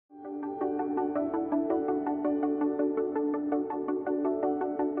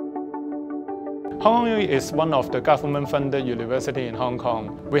Hong Kong U is one of the government-funded universities in Hong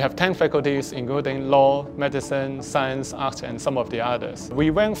Kong. We have 10 faculties, including law, medicine, science, arts, and some of the others.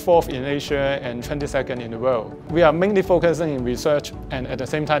 We rank 4th in Asia and 22nd in the world. We are mainly focusing in research, and at the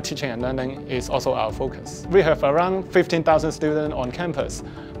same time, teaching and learning is also our focus. We have around 15,000 students on campus.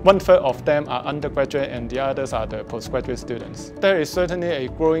 1/3 of them are undergraduate and the others are the postgraduate students. There is certainly a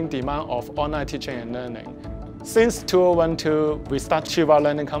growing demand of online teaching and learning. Since 2012, we start Shure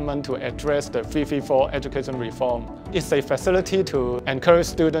Learning Common to address the 334 education reform. It's a facility to encourage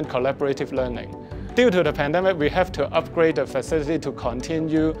student collaborative learning. Due to the pandemic, we have to upgrade the facility to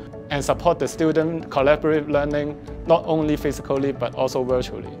continue and support the student collaborative learning, not only physically but also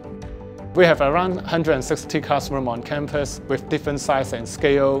virtually. We have around 160 classrooms on campus with different size and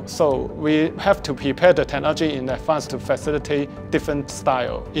scale, so we have to prepare the technology in advance to facilitate different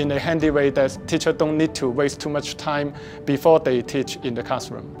style in a handy way that teachers don't need to waste too much time before they teach in the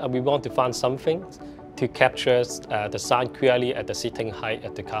classroom. We want to find something to capture the sound clearly at the sitting height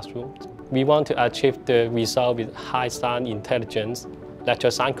at the classroom. We want to achieve the result with high sound intelligence,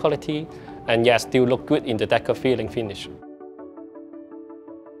 lecture sound quality, and yet still look good in the decor feeling finish.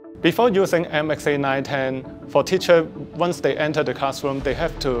 Before using MXA910, for teachers, once they enter the classroom, they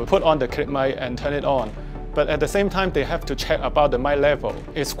have to put on the clip mic and turn it on. But at the same time, they have to check about the mic level.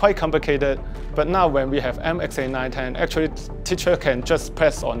 It's quite complicated, but now when we have MXA910, actually teacher can just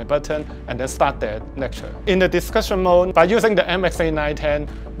press on the button and then start their lecture. In the discussion mode, by using the MXA910,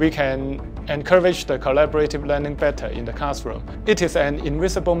 we can encourage the collaborative learning better in the classroom. It is an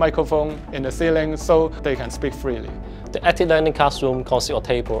invisible microphone in the ceiling, so they can speak freely. The active learning classroom consists of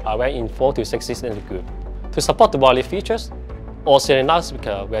tables arranged in 4 to 6 seats in the group. To support the wireless features, all ceiling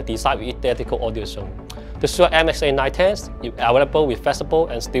loudspeakers were designed with identical audio zone. The Shure MXA910 is available with flexible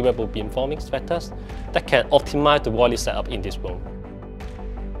and steerable beamforming vectors that can optimize the wireless setup in this room.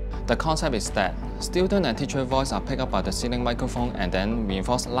 The concept is that student and teacher voice are picked up by the ceiling microphone and then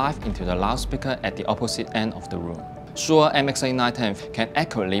reinforced live into the loudspeaker at the opposite end of the room. Shure MXA910 can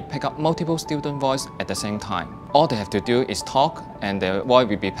accurately pick up multiple student voice at the same time. All they have to do is talk and their voice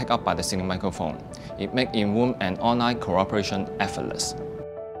will be picked up by the ceiling microphone. It makes in-room and online cooperation effortless.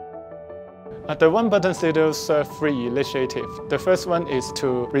 The One Button Studio serves 3 initiatives. The first one is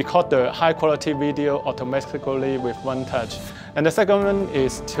to record the high-quality video automatically with one touch. And the second one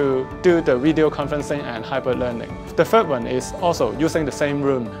is to do the video conferencing and hybrid learning. The third one is also using the same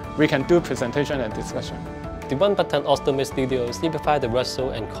room. We can do presentation and discussion. The One Button Automate Studio simplifies the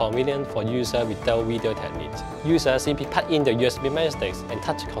workflow and convenient for users without video techniques. Users simply plug in the USB memory sticks and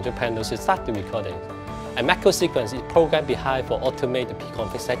touch the control panel to start the recording. A macro sequence is programmed behind for automate the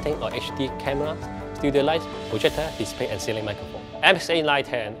P-config setting or HD camera, studio lights, projector, display, and ceiling microphone.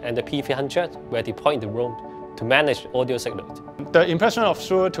 MXA910 and the P300 were deployed in the room to manage audio signals. The impression of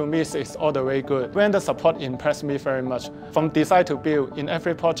Shure to me is all the way good. Vendor support impressed me very much. From design to build in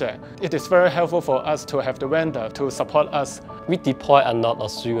every project, it is very helpful for us to have the vendor to support us. We deploy a lot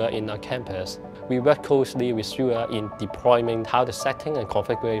of Shure in our campus. We work closely with Shure in deploying how the setting and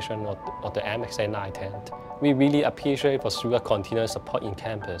configuration of the MXA910. We really appreciate for Shure continuous support in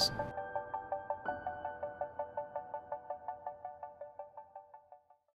campus.